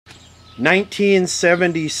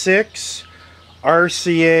1976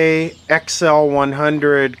 RCA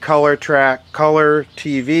XL100 color track color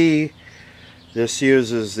TV. This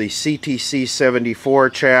uses the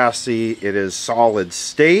CTC74 chassis. It is solid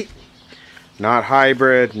state, not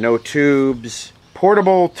hybrid, no tubes.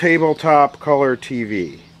 Portable tabletop color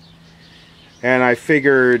TV. And I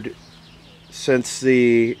figured, since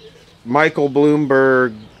the Michael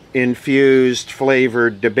Bloomberg infused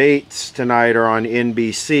flavored debates tonight are on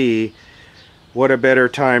NBC, what a better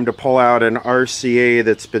time to pull out an RCA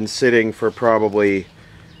that's been sitting for probably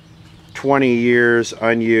 20 years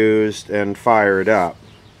unused and fire it up.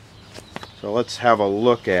 So let's have a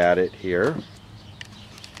look at it here.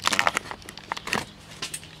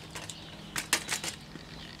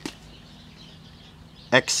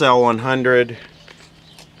 XL100. Of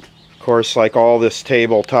course, like all this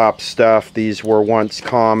tabletop stuff, these were once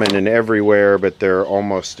common and everywhere, but they're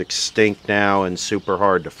almost extinct now and super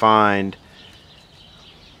hard to find.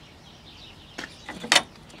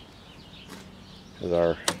 With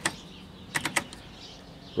our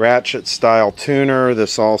ratchet style tuner,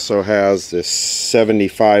 this also has this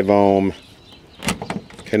 75 ohm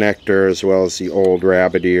connector as well as the old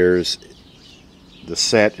rabbit ears. The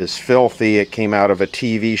set is filthy. It came out of a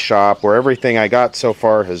TV shop where everything I got so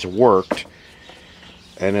far has worked,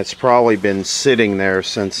 and it's probably been sitting there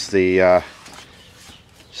since the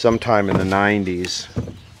sometime in the 90s.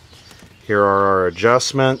 Here are our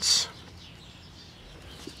adjustments.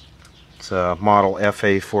 It's a model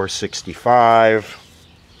FA465.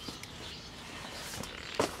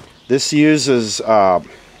 This uses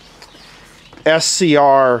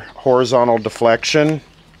SCR horizontal deflection,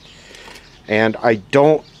 and I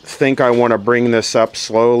don't think I want to bring this up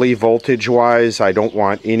slowly voltage wise. I don't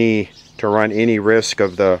want to run any risk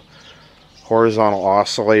of the horizontal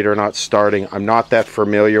oscillator not starting. I'm not that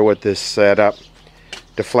familiar with this setup,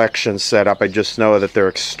 deflection setup. I just know that they're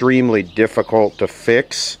extremely difficult to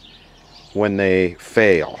fix when they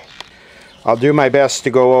fail. I'll do my best to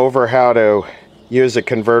go over how to use a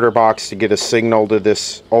converter box to get a signal to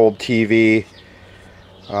this old TV.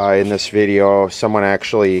 In this video, someone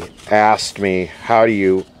actually asked me, how do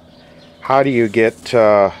you get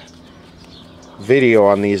video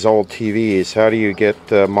on these old TVs? How do you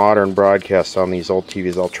get modern broadcasts on these old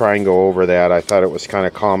TVs? I'll try and go over that. I thought it was kind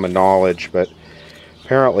of common knowledge, but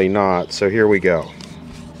apparently not. So here we go.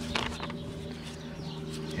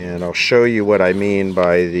 And I'll show you what I mean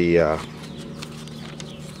by the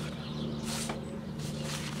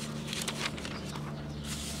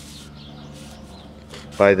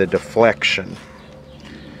deflection.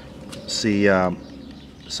 See,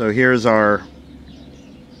 so here's our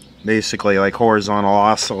basically like horizontal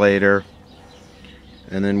oscillator,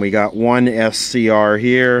 and then we got one SCR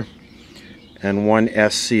here and one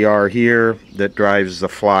SCR here that drives the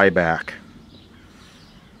flyback.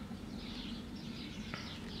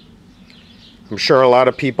 I'm sure a lot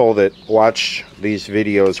of people that watch these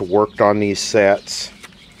videos worked on these sets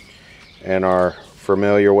and are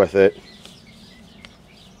familiar with it.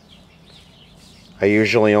 I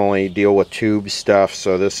usually only deal with tube stuff,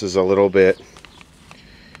 so this is a little bit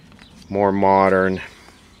more modern.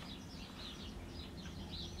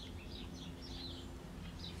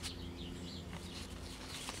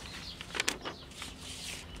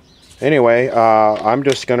 Anyway, I'm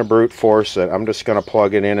just going to brute force it. I'm just going to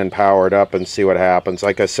plug it in and power it up and see what happens.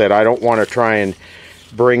 Like I said, I don't want to try and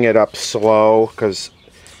bring it up slow, because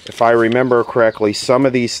if I remember correctly, some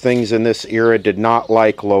of these things in this era did not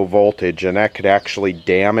like low voltage, and that could actually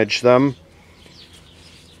damage them.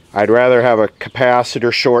 I'd rather have a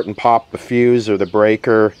capacitor short and pop the fuse or the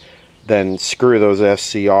breaker than screw those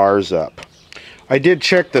SCRs up. I did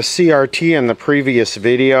check the CRT in the previous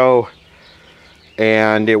video,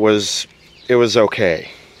 and it was okay.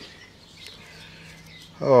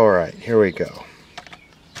 Alright, here we go.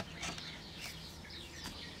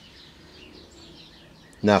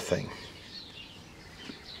 Nothing.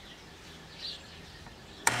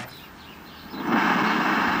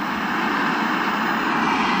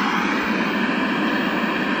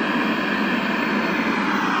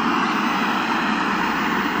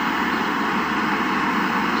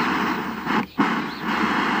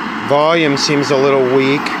 Volume seems a little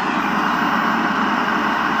weak.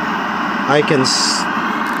 I can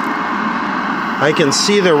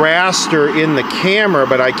see the raster in the camera,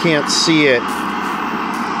 but I can't see it.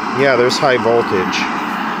 Yeah, there's high voltage.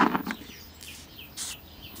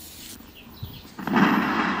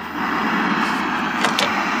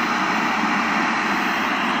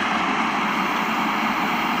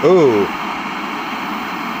 Ooh.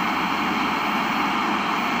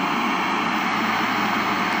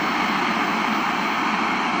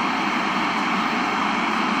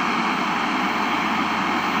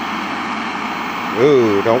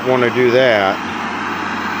 Ooh, don't want to do that.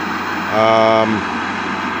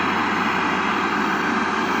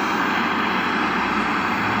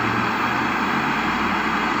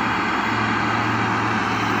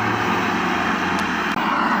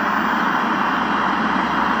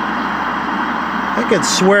 I could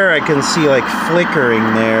swear I can see like flickering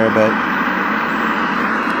there, but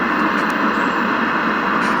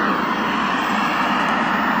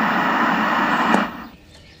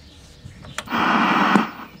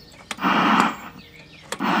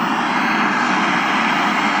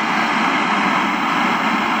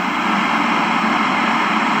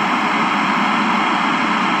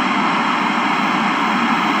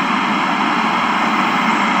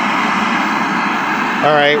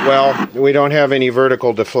alright, well, we don't have any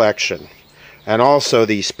vertical deflection. And also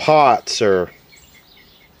these pots are,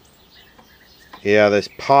 yeah, these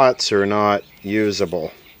pots are not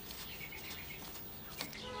usable.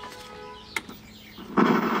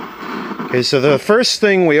 Okay, so the first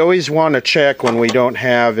thing we always want to check when we don't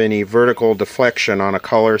have any vertical deflection on a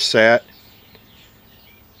color set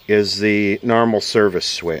is the normal service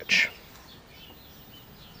switch.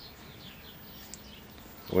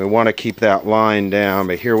 We want to keep that line down,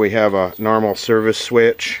 but here we have a normal service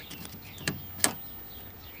switch.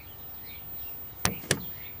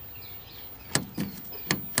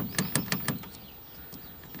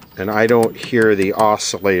 And I don't hear the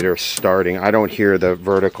oscillator starting. I don't hear the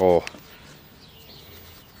vertical.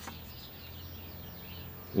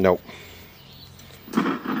 Nope.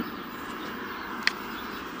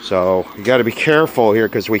 So you got to be careful here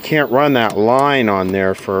because we can't run that line on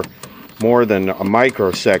there for more than a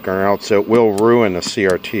microsecond or else it will ruin the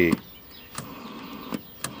CRT.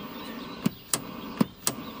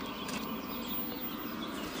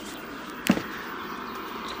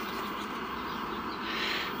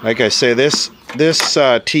 Like I say, this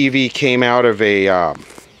TV came out of a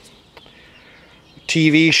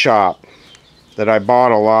TV shop that I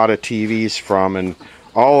bought a lot of TVs from, and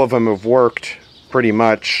all of them have worked pretty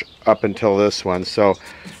much up until this one. So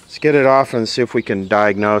let's get it off and see if we can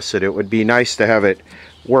diagnose it. It would be nice to have it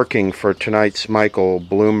working for tonight's Michael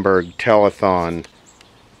Bloomberg telethon.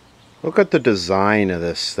 Look at the design of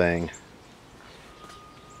this thing.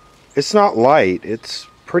 It's not light, it's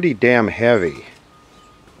pretty damn heavy.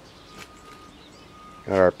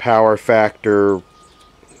 Got our power factor,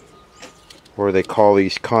 or they call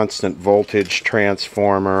these constant voltage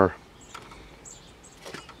transformer.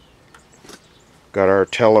 Got our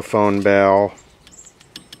telephone bell.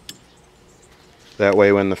 That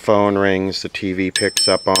way when the phone rings, the TV picks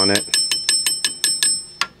up on it.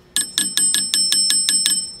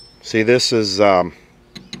 See, this is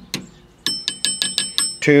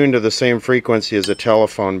tuned to the same frequency as a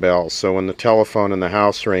telephone bell. So when the telephone in the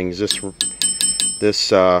house rings,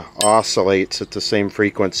 this oscillates at the same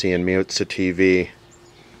frequency and mutes the TV.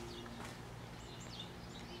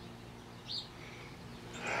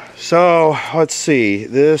 So let's see,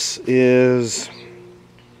 this is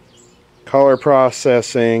color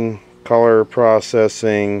processing.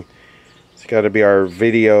 It's got to be our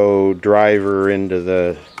video driver into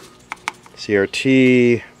the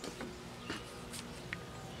CRT.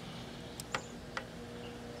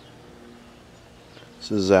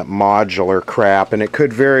 This is that modular crap, and it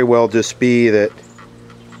could very well just be that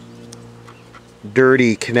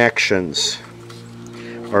dirty connections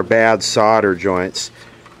or bad solder joints.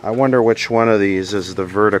 I wonder which one of these is the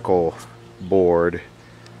vertical board.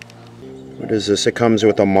 What is this? It comes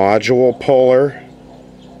with a module puller.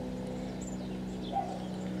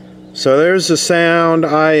 So there's the sound,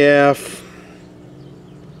 IF.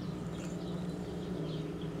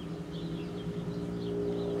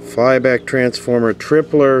 Flyback transformer,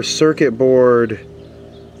 tripler, circuit board,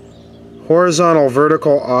 horizontal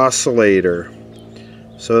vertical oscillator.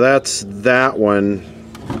 So that's that one.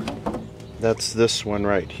 That's this one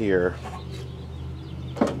right here.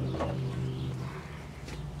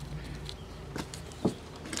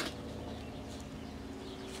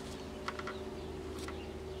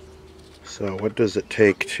 So what does it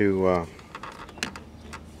take to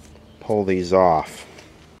pull these off?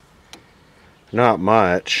 Not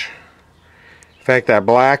much. In fact, that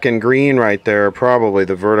black and green right there are probably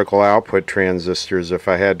the vertical output transistors, if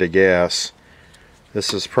I had to guess.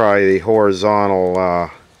 This is probably the horizontal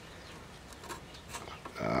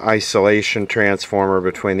isolation transformer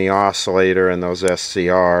between the oscillator and those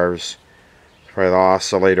SCRs. Probably the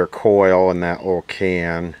oscillator coil in that little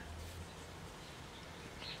can.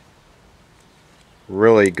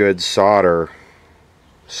 Really good soldering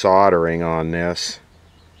on this.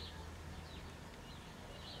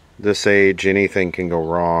 This age, anything can go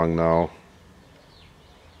wrong though.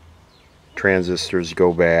 Transistors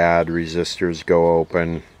go bad, resistors go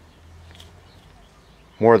open.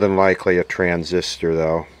 More than likely a transistor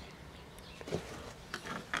though.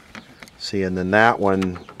 See, and then that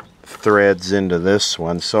one threads into this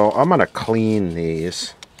one. So I'm going to clean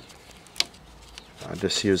these. I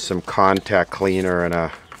just use some contact cleaner and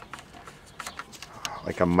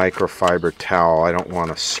like a microfiber towel. I don't want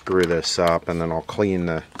to screw this up, and then I'll clean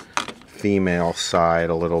the female side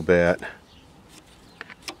a little bit.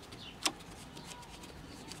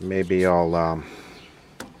 Maybe I'll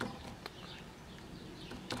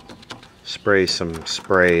spray some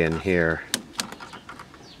spray in here.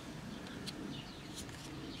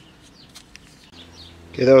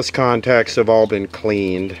 Okay, those contacts have all been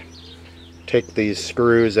cleaned. Take these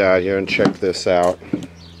screws out here and check this out.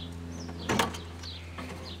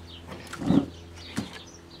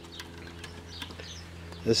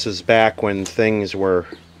 This is back when things were,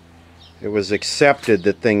 it was accepted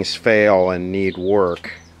that things fail and need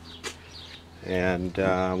work. And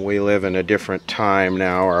we live in a different time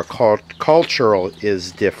now. Our culture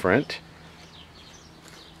is different.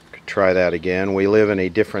 Could try that again. We live in a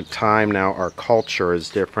different time now. Our culture is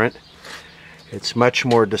different. It's much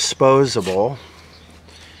more disposable.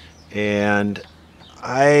 And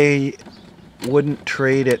I wouldn't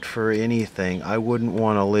trade it for anything. I wouldn't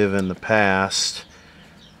want to live in the past.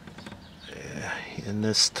 In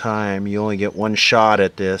this time, you only get one shot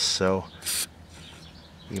at this, so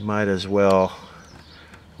you might as well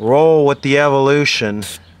roll with the evolution.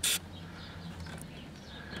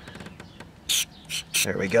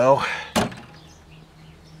 There we go.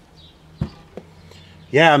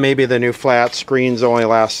 Yeah, maybe the new flat screens only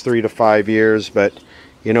last 3 to 5 years, but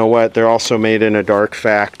you know what? They're also made in a dark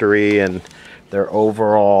factory, and their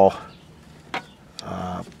overall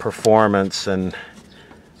performance and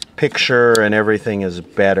picture and everything is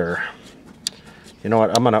better. You know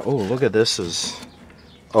what? I'm gonna, oh, look at this is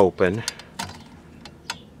open.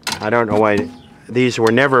 I don't know why these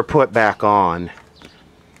were never put back on.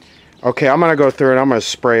 Okay, I'm gonna go through and I'm gonna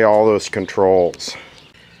spray all those controls.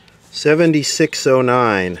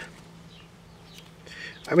 7609.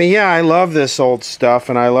 I mean, yeah, I love this old stuff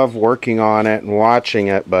and I love working on it and watching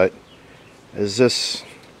it, but is this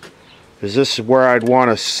where I'd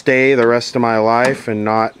want to stay the rest of my life and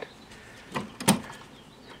not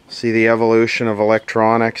see the evolution of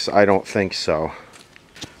electronics? I don't think so.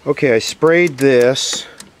 Okay, I sprayed this.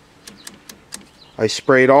 I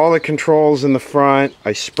sprayed all the controls in the front.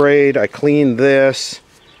 I cleaned this.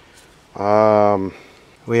 We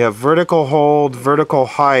have vertical hold, vertical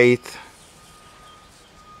height.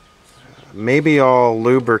 Maybe I'll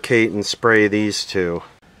lubricate and spray these two.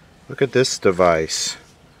 Look at this device.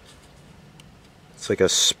 It's like a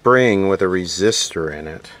spring with a resistor in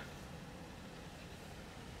it.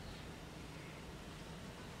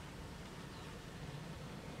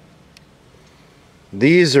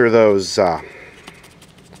 These are those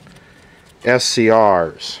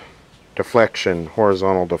SCRs, deflection,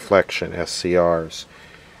 horizontal deflection SCRs.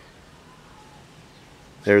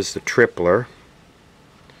 There's the tripler,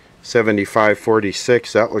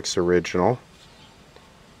 7546, that looks original.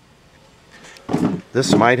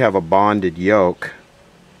 This might have a bonded yoke.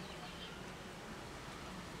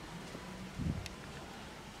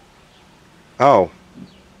 Oh,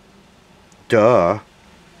 duh.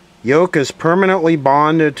 Yoke is permanently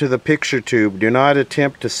bonded to the picture tube. Do not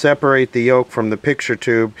attempt to separate the yoke from the picture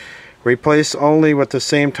tube. Replace only with the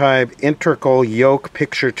same type integral yoke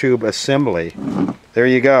picture tube assembly. There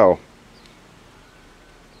you go.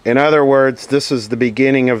 In other words, this is the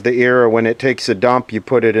beginning of the era when it takes a dump, you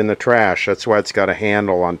put it in the trash. That's why it's got a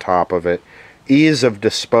handle on top of it. Ease of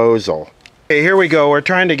disposal. Okay, here we go. We're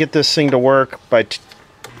trying to get this thing to work by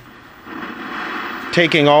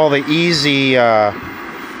taking all the easy,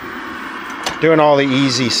 doing all the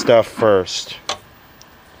easy stuff first.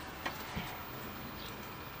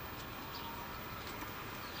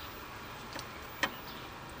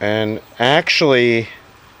 And actually,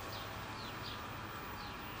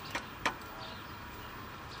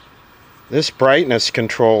 this brightness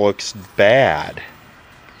control looks bad.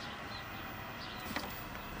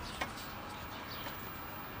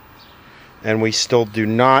 And we still do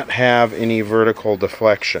not have any vertical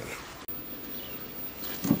deflection.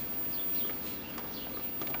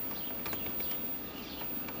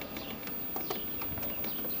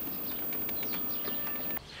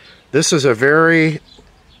 This is a very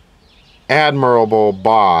admirable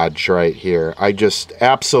bodge right here. I just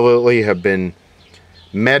absolutely have been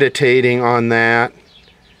meditating on that.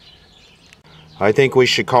 I think we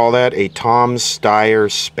should call that a Tom Steyer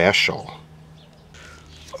special.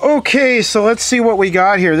 Okay, so let's see what we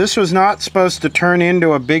got here. This was not supposed to turn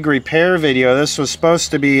into a big repair video. This was supposed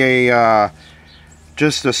to be a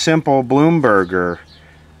just a simple Bloomberger.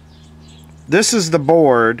 This is the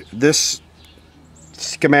board. This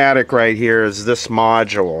schematic right here is this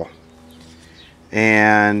module.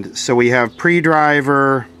 And so we have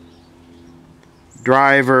pre-driver,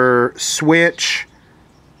 driver, switch,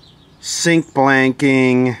 sync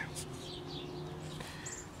blanking.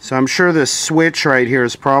 So I'm sure this switch right here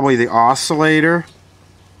is probably the oscillator.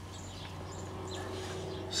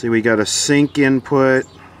 See, we got a sync input,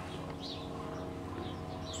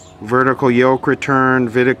 vertical yoke return,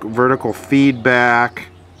 vertical feedback.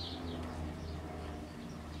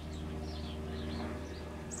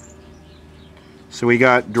 So we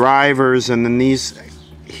got drivers, and then these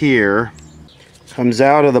here comes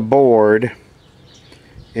out of the board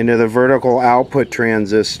into the vertical output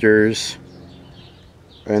transistors,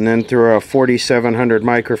 and then through a 4700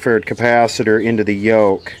 microfarad capacitor into the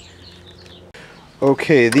yoke.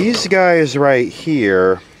 Okay, these guys right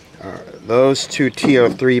here, those two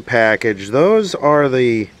TO3 package, those are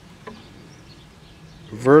the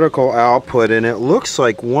vertical output, and it looks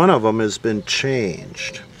like one of them has been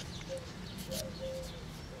changed.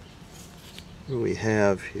 What do we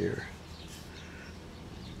have here?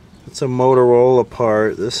 It's a Motorola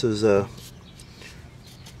part. This is a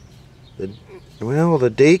well, the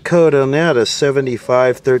date code on that is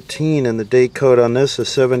 7513, and the date code on this is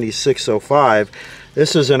 7605.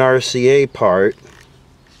 This is an RCA part.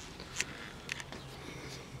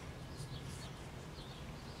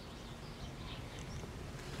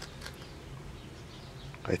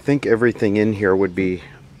 I think everything in here would be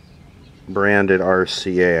branded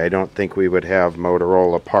RCA. I don't think we would have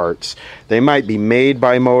Motorola parts. They might be made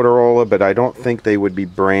by Motorola, but I don't think they would be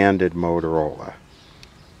branded Motorola.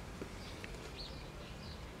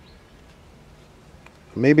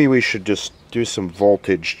 Maybe we should just do some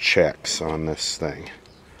voltage checks on this thing.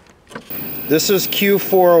 This is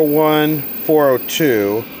Q401,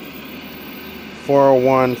 402.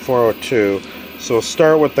 401, 402. So we'll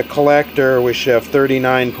start with the collector. We should have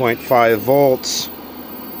 39.5 volts.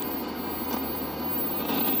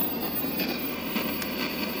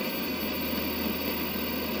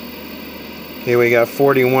 Okay, we got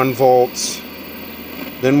 41 volts.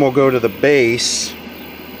 Then we'll go to the base.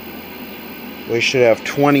 We should have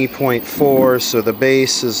 20.4, so the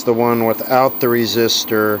base is the one without the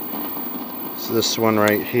resistor. So this one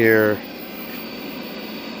right here.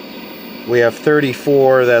 We have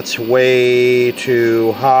 34, that's way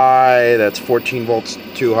too high. That's 14 volts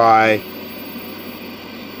too high.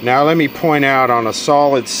 Now let me point out, on a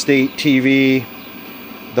solid state TV,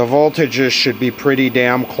 the voltages should be pretty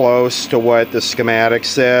damn close to what the schematic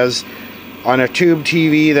says. On a tube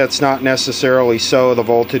TV, that's not necessarily so. The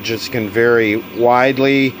voltages can vary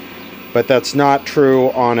widely, but that's not true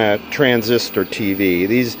on a transistor TV.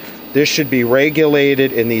 This should be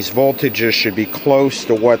regulated, and these voltages should be close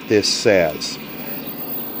to what this says.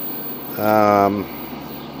 Go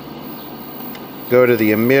to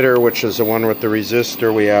the emitter, which is the one with the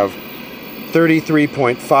resistor. We have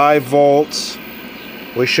 33.5 volts.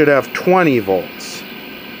 We should have 20 volts.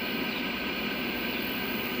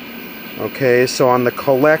 Okay, so on the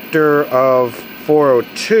collector of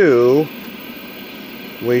 402,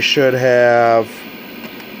 we should have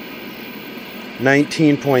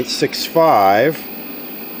 19.65.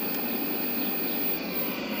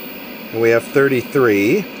 And we have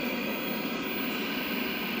 33.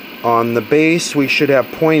 On the base, we should have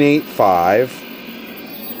 0.85.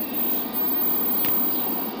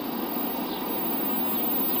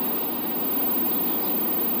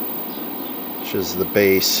 Which is the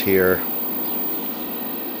base here.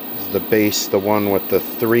 This is the base, the one with the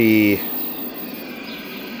 3.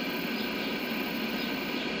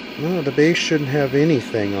 No, the base shouldn't have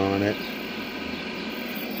anything on it.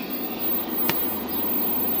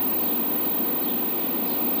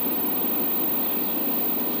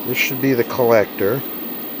 This should be the collector.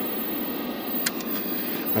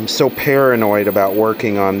 I'm so paranoid about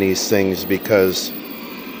working on these things because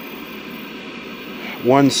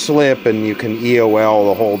one slip and you can EOL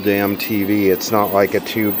the whole damn TV. It's not like a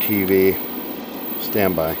tube TV.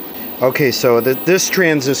 Stand by. Okay, so this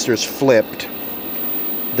transistor's flipped.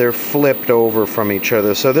 They're flipped over from each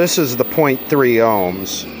other. So this is the 0.3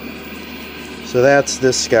 ohms. So that's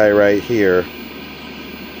this guy right here.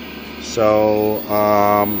 So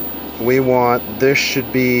we want, this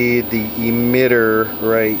should be the emitter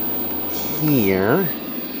right here.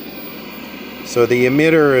 So the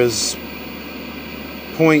emitter is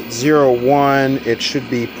 0.01, it should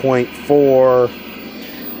be 0.4.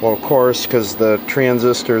 Well, of course, because the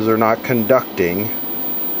transistors are not conducting.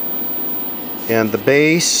 And the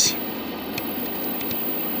base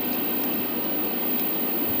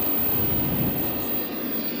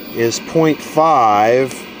is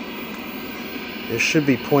 0.5. It should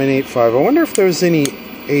be 0.85. I wonder if there's any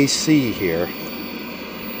AC here.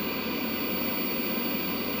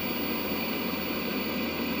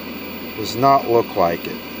 Does not look like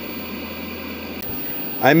it.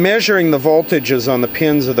 I'm measuring the voltages on the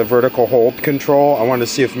pins of the vertical hold control. I want to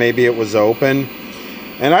see if maybe it was open.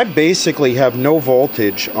 And I basically have no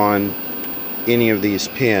voltage on any of these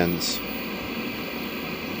pins.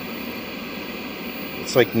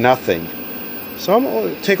 It's like nothing. So I'm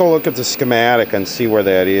going to take a look at the schematic and see where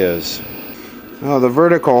that is. Oh, the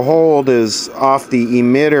vertical hold is off the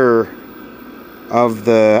emitter of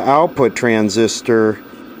the output transistor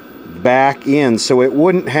back in, so it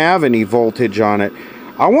wouldn't have any voltage on it.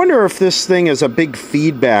 I wonder if this thing is a big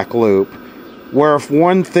feedback loop, where if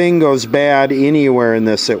one thing goes bad anywhere in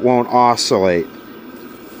this, it won't oscillate.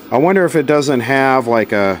 I wonder if it doesn't have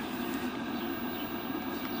like a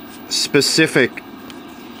specific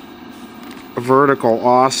vertical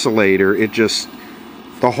oscillator. It just,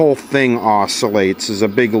 the whole thing oscillates as a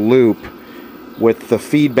big loop with the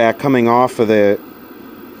feedback coming off of the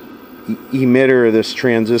emitter of this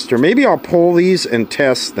transistor. Maybe I'll pull these and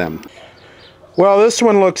test them. Well, this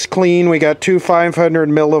one looks clean. We got two 500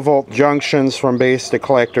 millivolt junctions from base to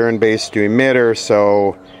collector and base to emitter,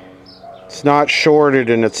 so it's not shorted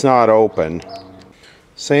and it's not open.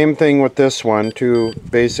 Same thing with this one,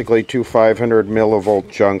 basically two 500 millivolt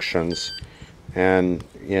junctions. And,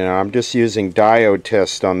 you know, I'm just using diode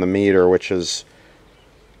test on the meter, which is,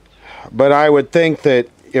 but I would think that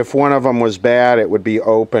if one of them was bad, it would be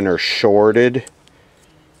open or shorted.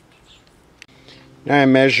 Now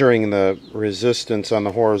I'm measuring the resistance on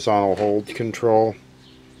the horizontal hold control.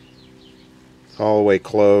 All the way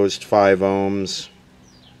closed, 5 ohms.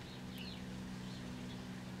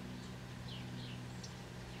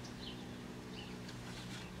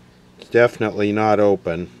 It's definitely not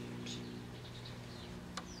open.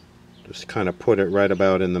 Just kind of put it right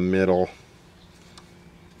about in the middle.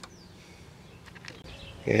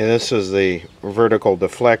 Okay, this is the vertical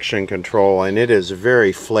deflection control, and it is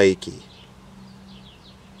very flaky.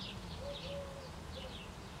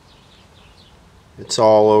 It's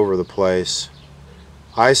all over the place.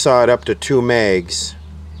 I saw it up to 2 megs.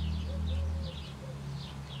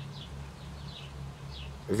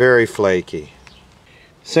 Very flaky.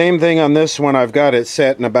 Same thing on this one. I've got it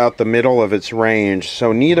set in about the middle of its range,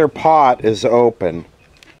 so neither pot is open.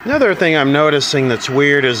 Another thing I'm noticing that's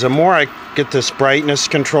weird is the more I get this brightness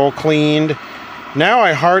control cleaned, now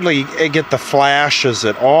I hardly get the flashes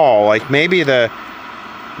at all. Like maybe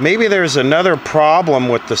there's another problem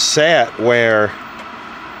with the set where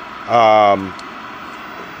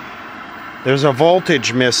there's a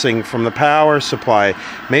voltage missing from the power supply.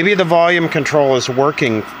 Maybe the volume control is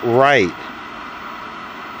working right.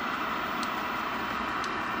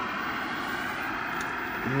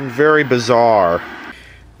 Very bizarre.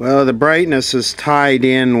 Well, the brightness is tied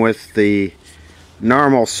in with the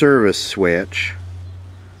normal service switch.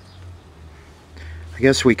 I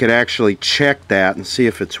guess we could actually check that and see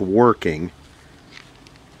if it's working.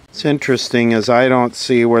 It's interesting as I don't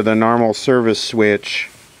see where the normal service switch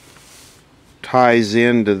ties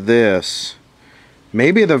into this.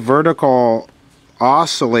 Maybe the vertical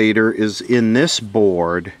oscillator is in this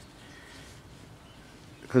board,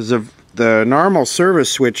 because the normal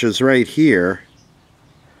service switch is right here,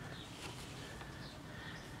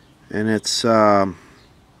 and it's so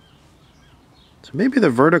maybe the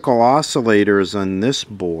vertical oscillator is on this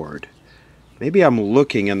board. Maybe I'm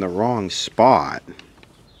looking in the wrong spot.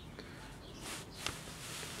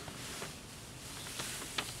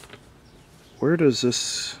 Where does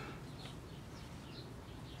this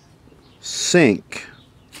sync?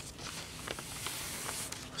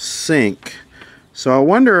 So I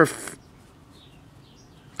wonder if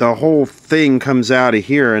the whole thing comes out of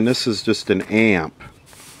here and this is just an amp.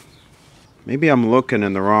 Maybe I'm looking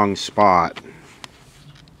in the wrong spot.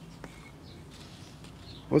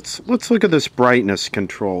 Let's look at this brightness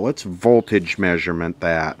control. Let's voltage measurement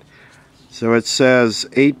that. So it says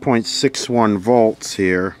 8.61 volts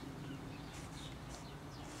here.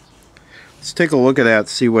 Let's take a look at that,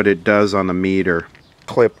 see what it does on the meter.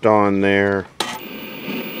 Clipped on there.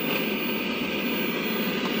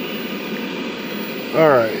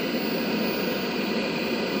 Alright.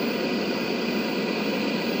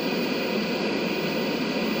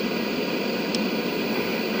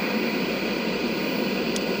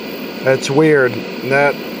 That's weird.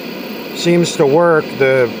 That seems to work.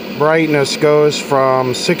 The brightness goes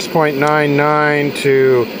from 6.99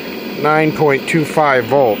 to 9.25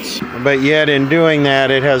 volts. But yet in doing that,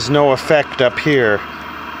 it has no effect up here.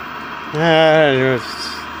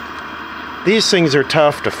 These things are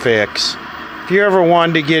tough to fix. If you ever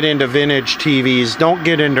wanted to get into vintage TVs, don't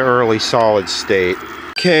get into early solid state.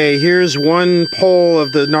 Okay, here's one pole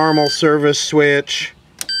of the normal service switch.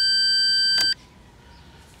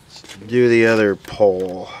 Let's do the other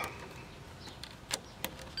pole.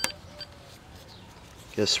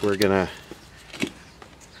 Guess we're gonna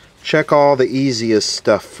check all the easiest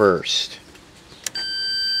stuff first.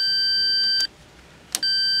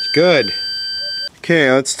 It's good.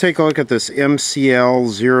 Okay, let's take a look at this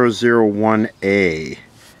MCL001A.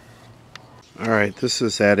 Alright, this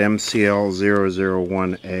is that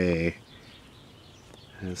MCL001A.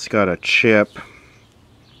 It's got a chip.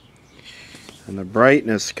 And the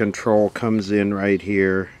brightness control comes in right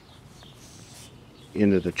here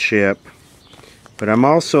into the chip. But I'm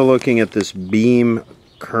also looking at this beam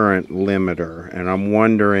current limiter, and I'm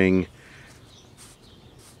wondering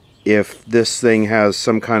if this thing has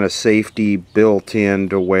some kind of safety built in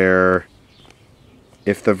to where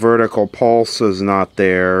if the vertical pulse is not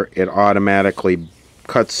there, it automatically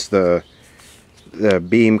cuts the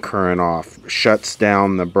beam current off, shuts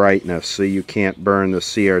down the brightness so you can't burn the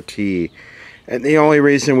CRT. And the only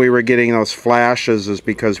reason we were getting those flashes is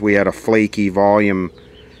because we had a flaky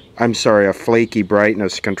a flaky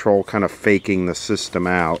brightness control kind of faking the system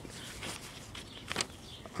out.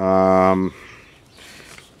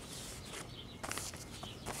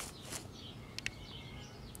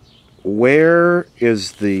 Where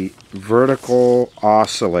is the vertical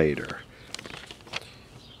oscillator?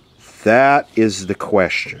 That is the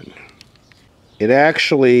question. It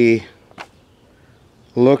actually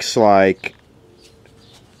looks like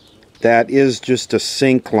that is just a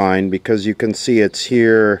sync line, because you can see it's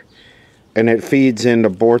here and it feeds into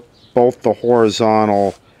both the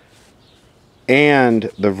horizontal and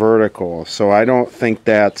the vertical. So I don't think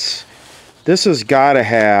this has got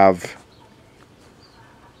to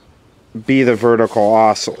be the vertical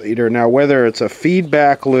oscillator. Now whether it's a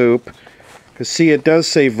feedback loop, because see, it does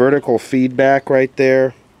say vertical feedback right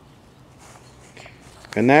there,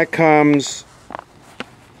 and that comes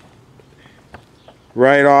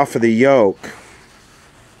right off of the yoke.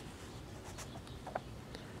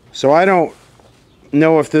 So I don't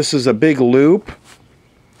know if this is a big loop,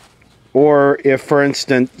 or if, for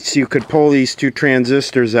instance, you could pull these two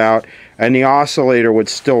transistors out and the oscillator would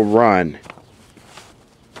still run.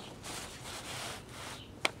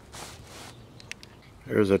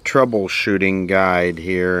 There's a troubleshooting guide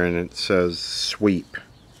here, and it says sweep.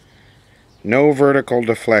 No vertical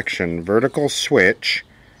deflection. Vertical switch.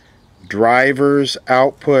 Drivers,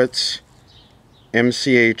 outputs,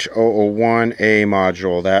 MCH001A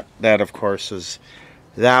module. That of course is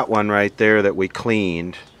that one right there that we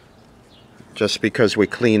cleaned. Just because we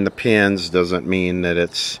clean the pins doesn't mean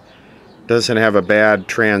that doesn't have a bad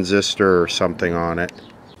transistor or something on it.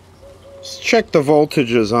 Let's check the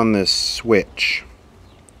voltages on this switch.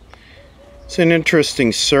 It's an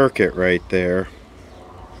interesting circuit right there.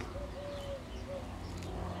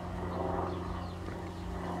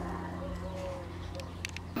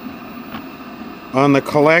 On the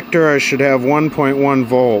collector, I should have 1.1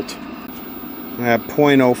 volt at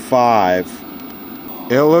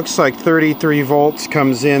 0.05. It looks like 33 volts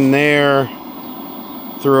comes in there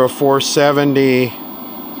through a 470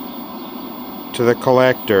 to the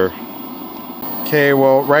collector. Okay,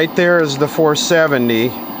 well, right there is the 470.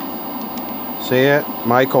 See it?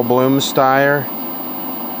 Michael Bloomsteyer.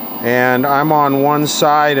 And I'm on one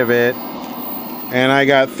side of it, and I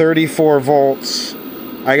got 34 volts.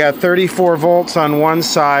 I got 34 volts on one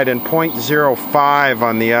side and 0.05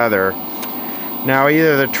 on the other. Now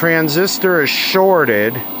either the transistor is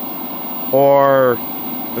shorted or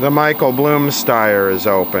the Michael Bloomsteyer is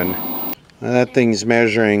open. That thing's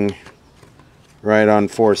measuring right on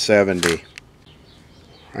 470.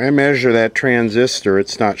 I measure that transistor,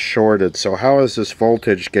 it's not shorted, so how is this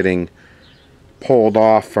voltage getting pulled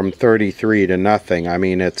off from 33 to nothing? I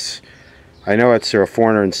mean, I know it's a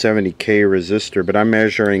 470K resistor, but I'm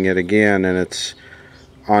measuring it again, and it's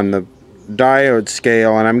on the diode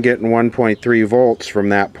scale, and I'm getting 1.3 volts from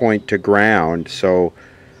that point to ground. So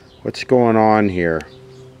what's going on here?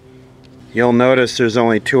 You'll notice there's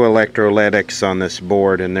only two electrolytics on this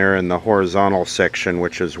board, and they're in the horizontal section,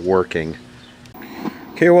 which is working.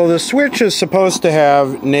 Okay, well, the switch is supposed to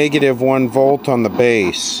have -1 volt on the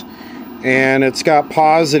base, and it's got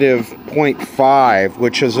 +0.5,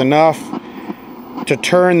 which is enough to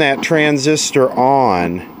turn that transistor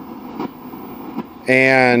on,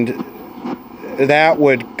 and that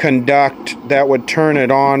would turn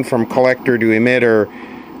it on from collector to emitter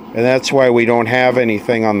And that's why we don't have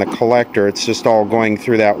anything on the collector. It's just all going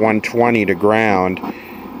through that 120 to ground.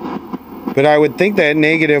 But I would think that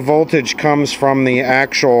negative voltage comes from the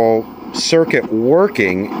actual circuit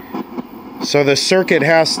working. So the circuit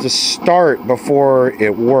has to start before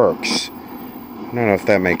it works. I don't know if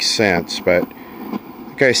that makes sense, but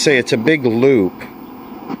like I say, it's a big loop.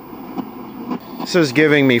 This is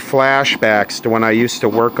giving me flashbacks to when I used to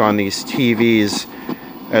work on these TVs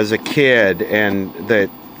as a kid, and the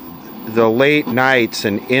late nights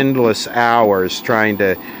and endless hours trying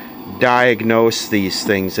to diagnose these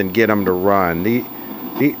things and get them to run. The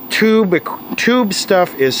tube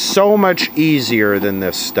stuff is so much easier than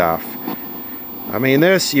this stuff. I mean,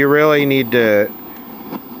 this, you really need to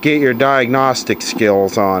get your diagnostic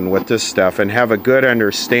skills on with this stuff and have a good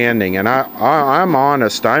understanding. And I'm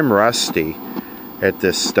honest, I'm rusty at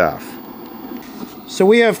this stuff. So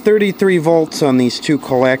we have 33 volts on these two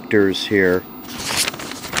collectors here.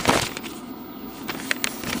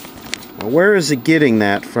 Now, where is it getting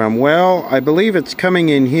that from? Well, I believe it's coming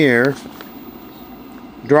in here.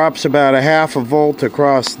 Drops about a half a volt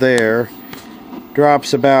across there.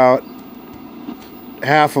 Drops about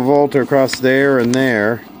half a volt across there and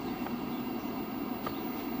there.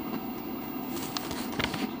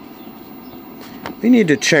 We need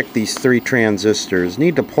to check these three transistors.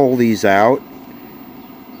 Need to pull these out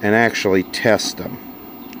and actually test them.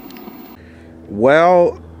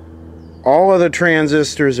 Well, all of the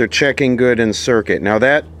transistors are checking good in circuit. Now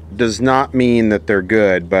that does not mean that they're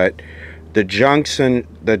good, but the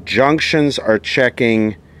junctions are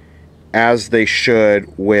checking as they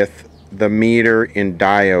should with the meter in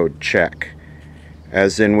diode check.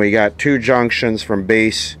 As in, we got two junctions from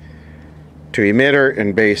base to emitter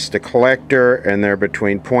and base to collector, and they're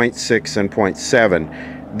between 0.6 and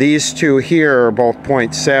 0.7. These two here are both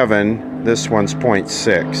 0.7, this one's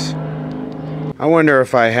 0.6. I wonder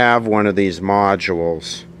if I have one of these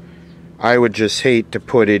modules. I would just hate to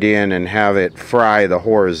put it in and have it fry the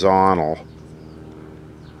horizontal.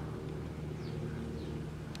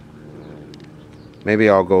 Maybe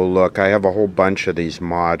I'll go look. I have a whole bunch of these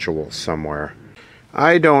modules somewhere.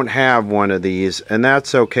 I don't have one of these, and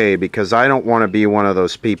that's okay, because I don't want to be one of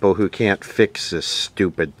those people who can't fix this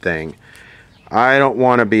stupid thing. I don't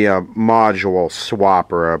want to be a module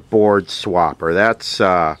swapper, a board swapper. That's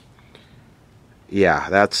yeah,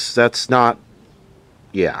 that's not,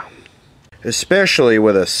 yeah. Especially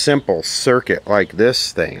with a simple circuit like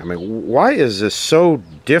this thing. I mean, why is this so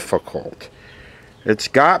difficult? It's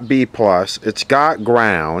got B+, it's got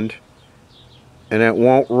ground, and it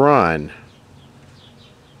won't run.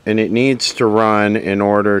 And it needs to run in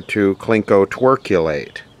order to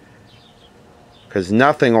Klinko-twerkulate. Because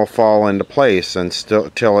nothing will fall into place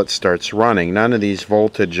until it starts running. None of these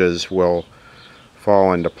voltages will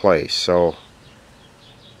fall into place. So,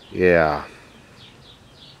 yeah.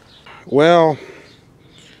 Well,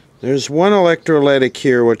 there's one electrolytic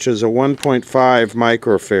here, which is a 1.5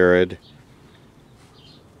 microfarad,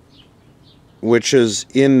 which is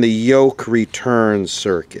in the yoke return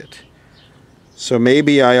circuit. So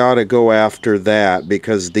maybe I ought to go after that,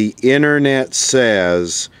 because the internet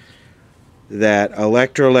says that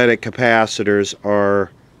electrolytic capacitors are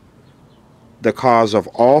the cause of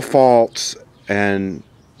all faults and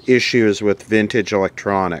issues with vintage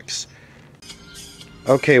electronics.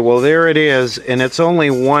 Okay, well there it is, and it's only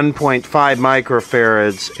 1.5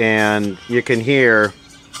 microfarads, and you can hear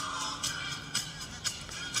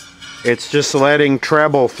it's just letting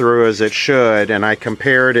treble through as it should, and I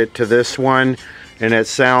compared it to this one and it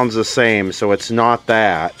sounds the same, so it's not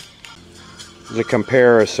that. The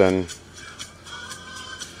comparison.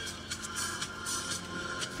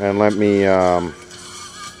 And let me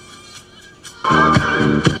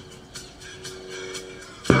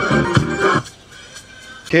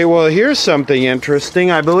okay, well here's something interesting.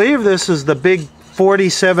 I believe this is the big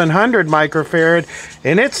 4700 microfarad,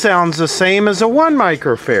 and it sounds the same as a 1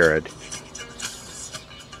 microfarad.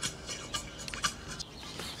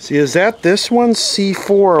 See, is that this one,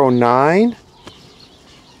 C409?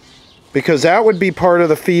 Because that would be part of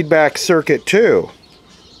the feedback circuit too.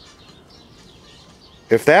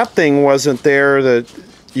 If that thing wasn't there,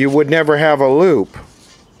 you would never have a loop.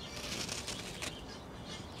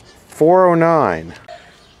 409.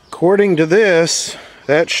 According to this,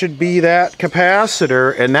 that should be that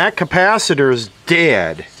capacitor, and that capacitor is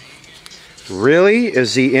dead. Really?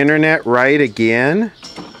 Is the internet right again?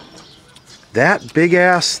 That big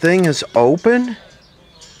ass thing is open?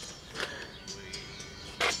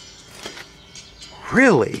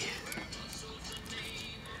 Really?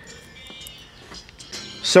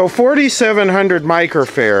 So 4,700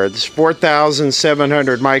 microfarads,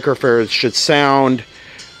 4,700 microfarads should sound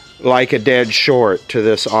like a dead short to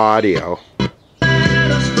this audio.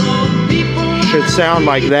 Should sound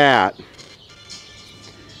like that.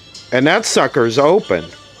 And that sucker's open.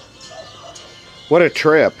 What a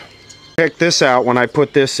trip. Check this out when I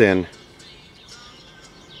put this in.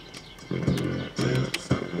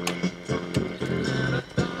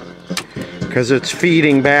 Because it's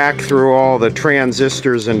feeding back through all the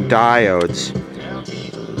transistors and diodes.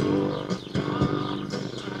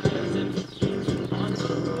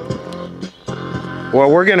 Well,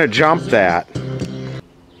 we're going to jump that.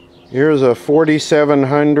 Here's a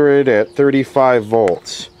 4700 at 35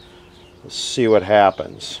 volts. Let's see what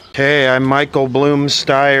happens. Hey, I'm Michael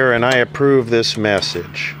Bloomsteyer and I approve this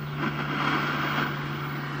message.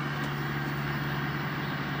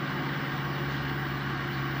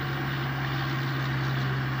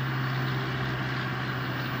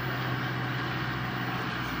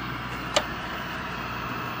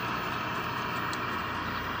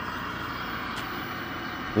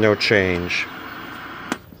 No change.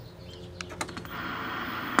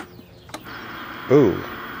 Ooh.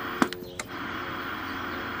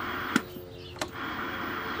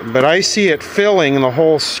 But I see it filling the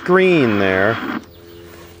whole screen there.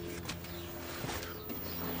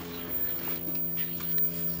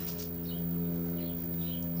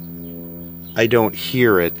 I don't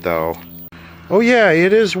hear it though. Oh yeah,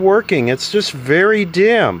 it is working. It's just very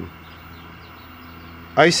dim.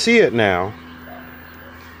 I see it now.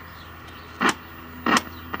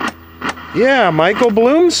 Yeah, Michael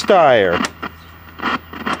Bloomsteyer.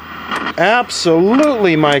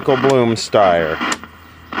 Absolutely Michael Bloomsteyer.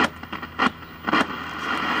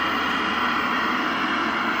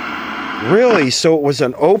 Really? So it was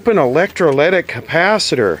an open electrolytic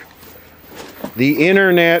capacitor. The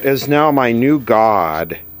internet is now my new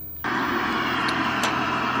god.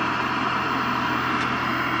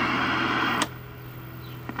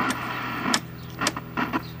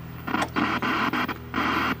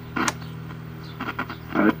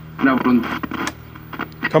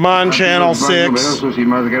 Come on, channel 6.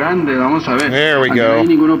 There we go.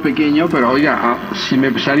 You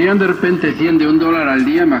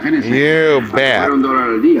bet.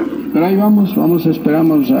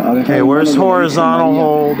 Okay, where's horizontal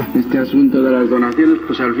hold? Este asunto de las donaciones,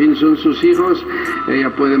 pues al fin son sus hijos. Ella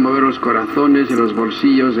puede mover los corazones y los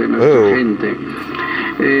bolsillos de nuestra gente.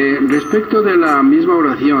 Respecto de la misma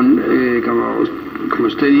oración, como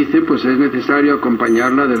usted dice, pues es necesario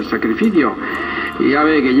acompañarla del sacrificio. Y ya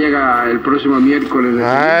ve que llega el próximo miércoles.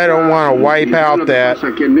 I don't want to wipe out that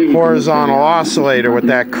horizontal oscillator with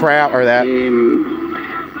that crap or that.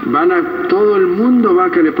 Todo el mundo va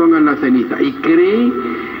a que le pongan la ceniza y cree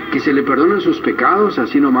que se le perdonan sus pecados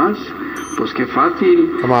así nomás. Pues qué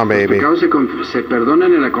fácil. Come on, baby. Los pecados se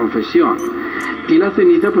perdonan en la confesión. Y la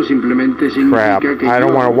ceniza pues simplemente significa que I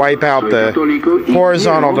don't want to wipe out the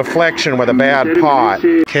horizontal deflection with a bad pot.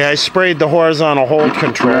 Okay, I sprayed the horizontal hold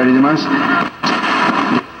control.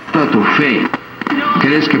 Tu fe.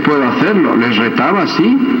 ¿Crees que puedo hacerlo? Les retaba,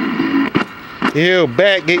 ¿sí? You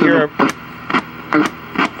bet. Get your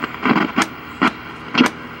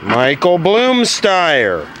Michael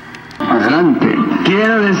Bloomsteyer. Adelante.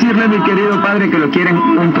 Quiero decirle, mi querido padre, que lo quieren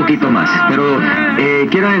un poquito más. Pero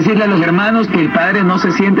quiero decirle a los hermanos que el padre no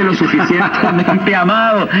se siente lo suficientemente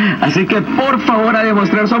amado. Así que por favor a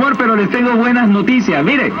demostrar su amor, pero les tengo buenas noticias.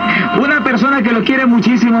 Mire, una persona que lo quiere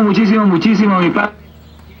muchísimo, muchísimo, muchísimo, mi padre.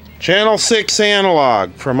 Channel 6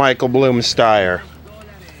 analog for Michael Bloomsteyer.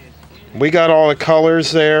 We got all the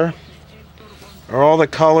colors there. All the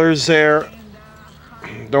colors there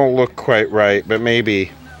don't look quite right, but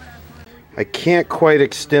maybe. I can't quite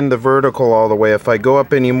extend the vertical all the way. If I go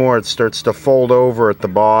up any more, it starts to fold over at the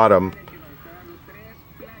bottom.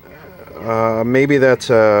 Maybe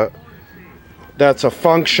that's a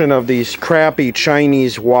function of these crappy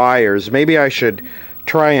Chinese wires. Maybe I should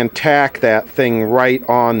try and tack that thing right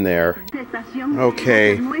on there.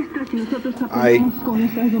 Okay. I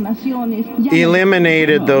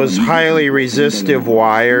eliminated those highly resistive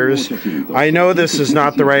wires. I know this is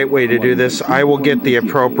not the right way to do this. I will get the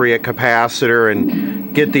appropriate capacitor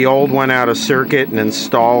and get the old one out of circuit and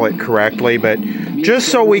install it correctly, but just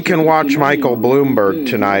so we can watch Michael Bloomberg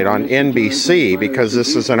tonight on NBC, because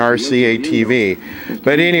this is an RCA TV.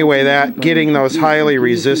 But anyway, getting those highly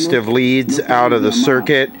resistive leads out of the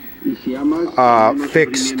circuit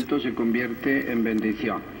fixed.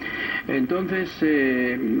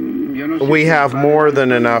 We have more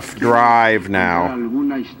than enough drive now.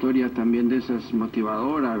 Now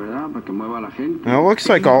it looks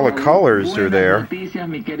like all the colors are there.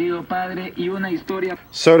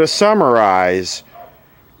 So to summarize,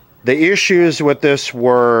 the issues with this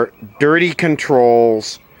were dirty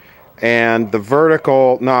controls, and the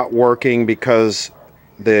vertical not working because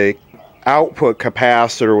the output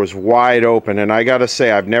capacitor was wide open. And I gotta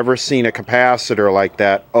say, I've never seen a capacitor like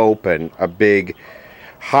that open, a big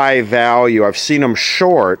high value. I've seen them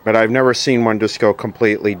short, but I've never seen one just go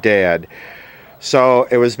completely dead. So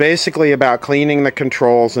it was basically about cleaning the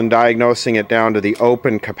controls and diagnosing it down to the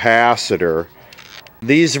open capacitor.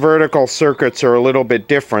 These vertical circuits are a little bit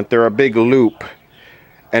different. They're a big loop.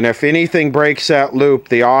 And if anything breaks that loop,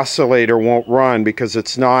 the oscillator won't run because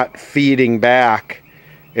it's not feeding back.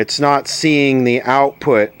 It's not seeing the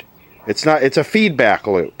output. It's a feedback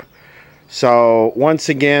loop. So once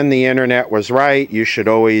again, the internet was right. You should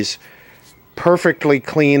always perfectly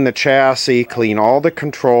clean the chassis, clean all the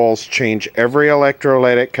controls, change every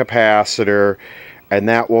electrolytic capacitor, and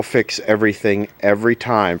that will fix everything every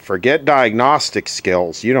time. Forget diagnostic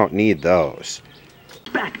skills. You don't need those.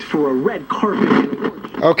 Respect for a red carpet.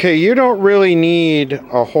 Okay, you don't really need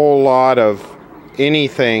a whole lot of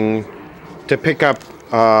anything to pick up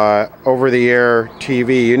over-the-air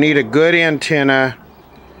TV. You need a good antenna.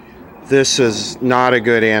 This is not a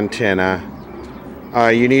good antenna.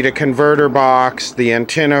 You need a converter box. The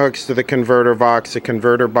antenna hooks to the converter box. The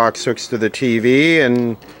converter box hooks to the TV,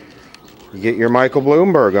 and you get your Michael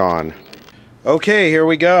Bloomberg on. Okay, here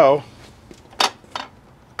we go.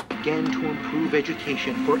 Again, to improve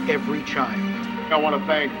education for every child. I want to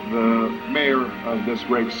thank the mayor of this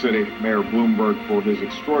great city, Mayor Bloomberg, for his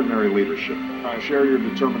extraordinary leadership. I share your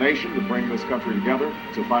determination to bring this country together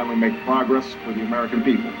to finally make progress for the American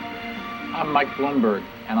people. I'm Mike Bloomberg,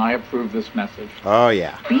 and I approve this message. Oh,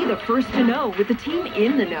 yeah. Be the first to know with the team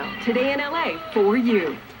in the know. Today in LA, for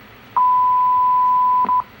you.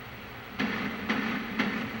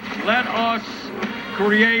 Let us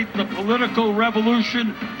create the political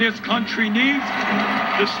revolution this country needs.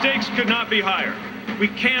 The stakes could not be higher. We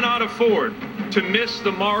cannot afford to miss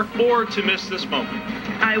the mark or to miss this moment.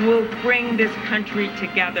 I will bring this country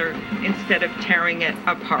together instead of tearing it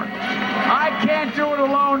apart. I can't do it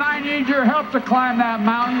alone. I need your help to climb that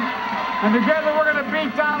mountain. And together we're going to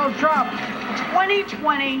beat Donald Trump.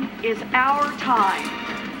 2020 is our time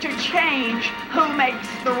to change who makes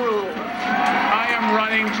the rules. I am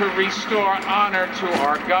running to restore honor to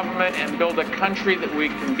our government and build a country that we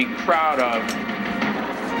can be proud of.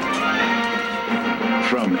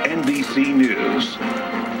 From NBC News,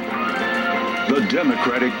 the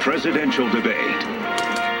Democratic presidential debate,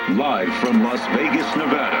 live from Las Vegas,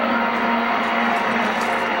 Nevada.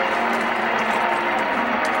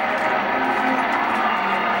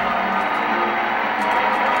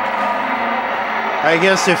 I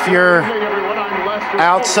guess if you're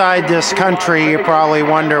outside this country, you probably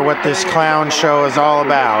wonder what this clown show is all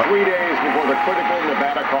about. 3 days before the critical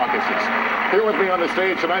Nevada caucuses. Here with me on the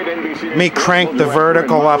stage tonight, NBC. Let me crank the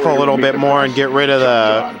vertical up a little bit more and get rid of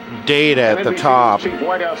the data at the top. Chief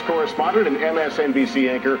White House correspondent and MSNBC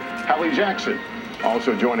anchor Hallie Jackson.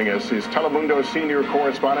 Also joining us is Telemundo senior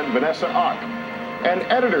correspondent Vanessa Ock. And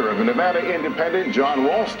editor of the Nevada Independent, John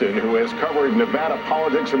Ralston, who has covered Nevada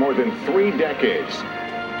politics for more than 3 decades.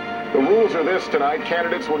 The rules are this tonight.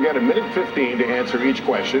 Candidates will get 1:15 to answer each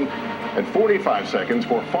question and 45 seconds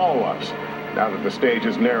for follow-ups. Now that the stage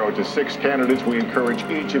is narrowed to 6 candidates, we encourage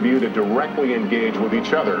each of you to directly engage with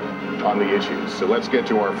each other on the issues. So let's get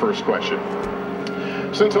to our first question.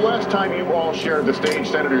 Since the last time you all shared the stage,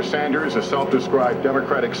 Senator Sanders, a self-described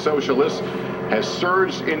Democratic socialist, has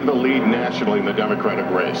surged into the lead nationally in the Democratic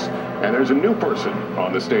race. And there's a new person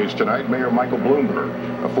on the stage tonight, Mayor Michael Bloomberg,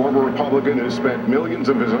 a former Republican who spent millions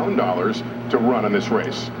of his own dollars to run in this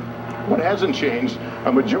race. What hasn't changed,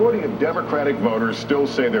 a majority of Democratic voters still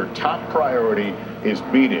say their top priority is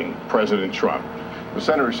beating President Trump.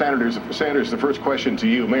 Senator Sanders, the first question to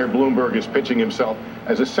you. Mayor Bloomberg is pitching himself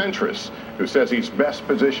as a centrist who says he's best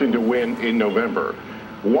positioned to win in November.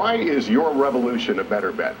 Why is your revolution a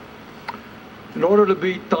better bet? In order to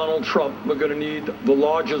beat Donald Trump, we're going to need the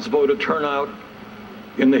largest voter turnout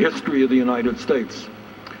in the history of the United States.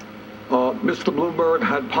 Mr. Bloomberg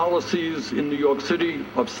had policies in New York City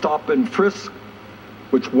of stop and frisk,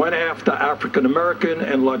 which went after African American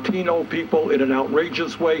and Latino people in an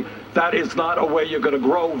outrageous way. That is not a way you're going to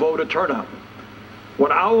grow voter turnout.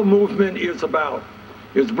 What our movement is about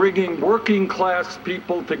is bringing working class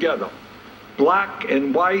people together, black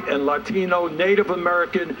and white and Latino, Native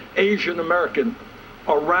American, Asian American,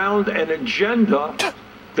 around an agenda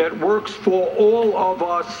that works for all of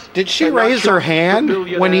us. Did she raise her hand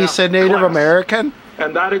when he said Native American?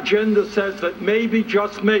 And that agenda says that maybe,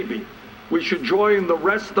 just maybe, we should join the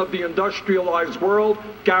rest of the industrialized world,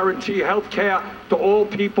 guarantee health care to all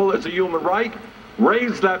people as a human right,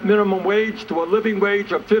 raise that minimum wage to a living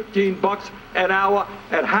wage of $15 an hour,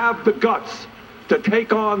 and have the guts to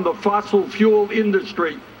take on the fossil fuel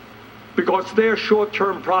industry, because their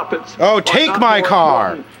short-term profits. Oh, take my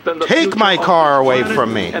car! Take my car away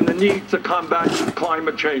from me! And the need to combat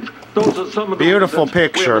climate change. Those are some of the beautiful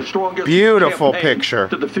picture. Beautiful picture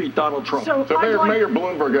to defeat Donald Trump. So Mayor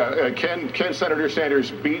Bloomberg, can Senator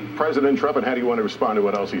Sanders beat President Trump, and how do you want to respond to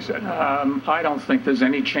what else he said? I don't think there's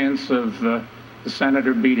any chance of the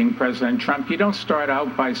senator beating President Trump. You don't start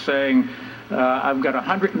out by saying, I've got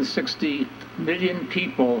 160 million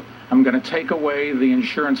people. I'm going to take away the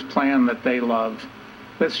insurance plan that they love.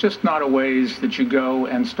 That's just not a ways that you go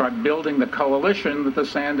and start building the coalition that the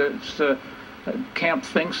Sanders camp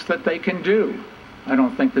thinks that they can do. I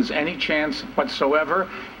don't think there's any chance whatsoever.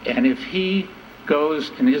 And if he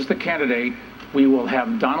goes and is the candidate, we will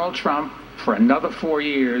have Donald Trump for another 4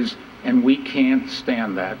 years, and we can't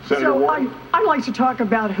stand that. So I'd like to talk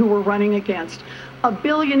about who we're running against. A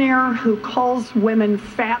billionaire who calls women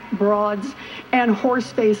fat broads and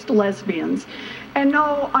horse-faced lesbians. And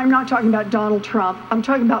no, I'm not talking about Donald Trump. I'm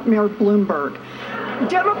talking about Mayor Bloomberg.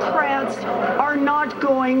 Democrats are not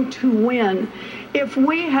going to win if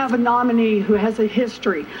we have a nominee who has a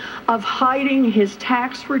history of hiding his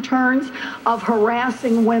tax returns, of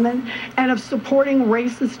harassing women, and of supporting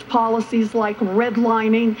racist policies like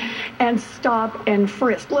redlining and stop and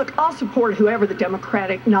frisk. Look, I'll support whoever the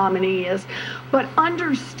Democratic nominee is, but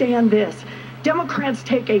understand this. Democrats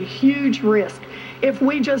take a huge risk if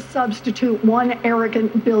we just substitute one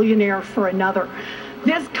arrogant billionaire for another.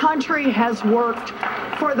 This country has worked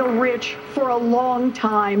for the rich for a long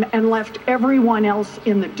time and left everyone else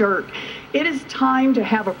in the dirt. It is time to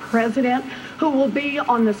have a president who will be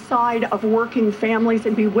on the side of working families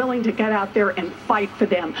and be willing to get out there and fight for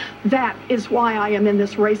them. That is why I am in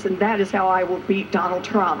this race, and that is how I will beat Donald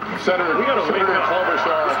Trump. Senator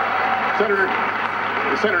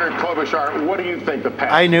Klobuchar, what do you think the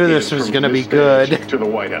path I knew this was going to be good. To the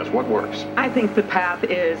White House? What works? I think the path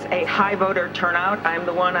is a high voter turnout. I'm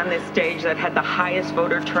the one on this stage that had the highest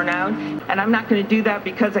voter turnout, and I'm not going to do that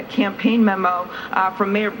because a campaign memo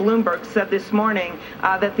from Mayor Bloomberg said this morning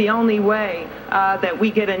that the only way that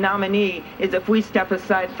we get a nominee is if we step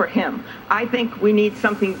aside for him. I think we need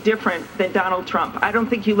something different than Donald Trump. I don't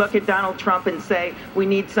think you look at Donald Trump and say we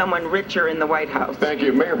need someone richer in the White House. Thank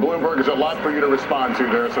you. Mayor Bloomberg, there's a lot for you to respond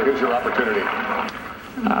to there, so here's your opportunity.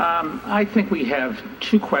 I think we have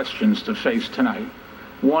two questions to face tonight.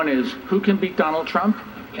 One is, who can beat Donald Trump?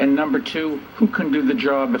 And number two, who can do the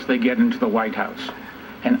job if they get into the White House?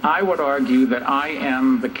 And I would argue that I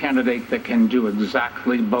am the candidate that can do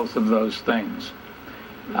exactly both of those things.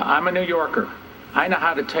 I'm a New Yorker. I know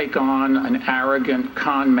how to take on an arrogant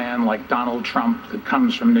con man like Donald Trump that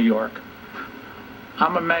comes from New York.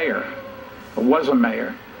 I'm a mayor, or was a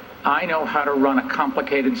mayor. I know how to run a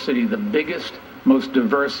complicated city, the biggest, most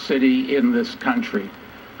diverse city in this country.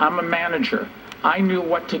 I'm a manager. I knew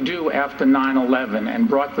what to do after 9/11 and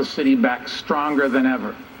brought the city back stronger than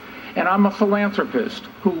ever. And I'm a philanthropist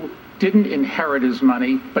who didn't inherit his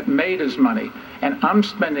money, but made his money. And I'm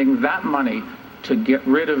spending that money to get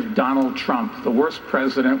rid of Donald Trump, the worst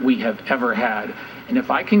president we have ever had. And if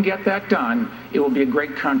I can get that done, it will be a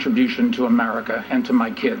great contribution to America and to my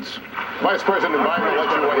kids. Vice President Biden, I'll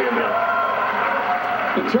let you weigh in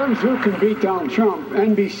there. In terms of who can beat Donald Trump,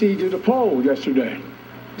 NBC did a poll yesterday.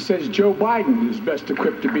 It says Joe Biden is best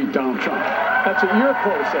equipped to beat Donald Trump. That's what your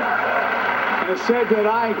poll said. And it said that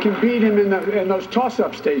I can beat him in those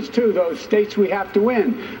toss-up states, too, those states we have to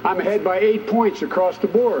win. I'm ahead by 8 points across the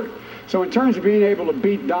board. So in terms of being able to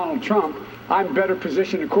beat Donald Trump, I'm better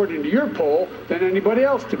positioned, according to your poll, than anybody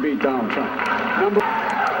else to beat Donald Trump.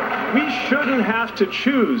 We shouldn't have to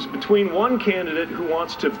choose between one candidate who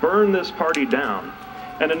wants to burn this party down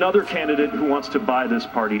and another candidate who wants to buy this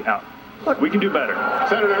party out. We can do better.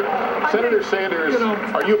 Senator Sanders,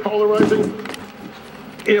 are you polarizing?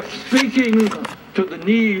 If speaking to the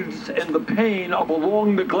needs and the pain of a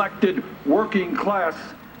long-neglected working class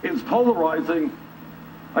is polarizing,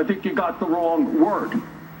 I think you got the wrong word.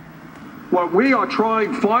 What we are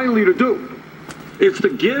trying finally to do is to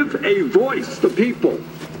give a voice to people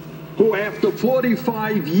who, after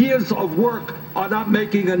 45 years of work, are not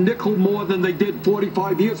making a nickel more than they did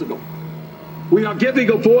 45 years ago. We are giving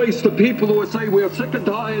a voice to people who are saying we are sick and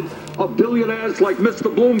tired of billionaires like Mr.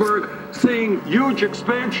 Bloomberg seeing huge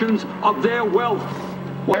expansions of their wealth.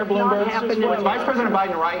 Mayor Bloomberg, was Vice President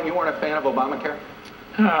Biden right and you weren't a fan of Obamacare?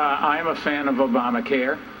 I am a fan of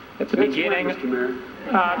Obamacare. At the beginning,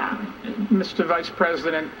 Mr. Vice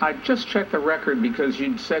President, I just checked the record because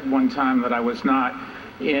you'd said one time that I was not.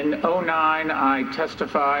 In '09, I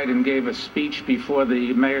testified and gave a speech before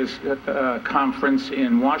the mayor's conference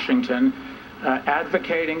in Washington,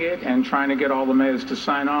 advocating it and trying to get all the mayors to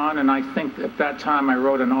sign on. And I think at that time I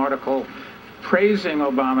wrote an article praising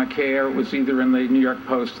Obamacare. It was either in the New York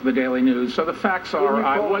Post or the Daily News. So the facts are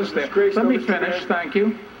I was there. Let me finish. Thank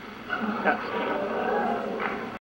you.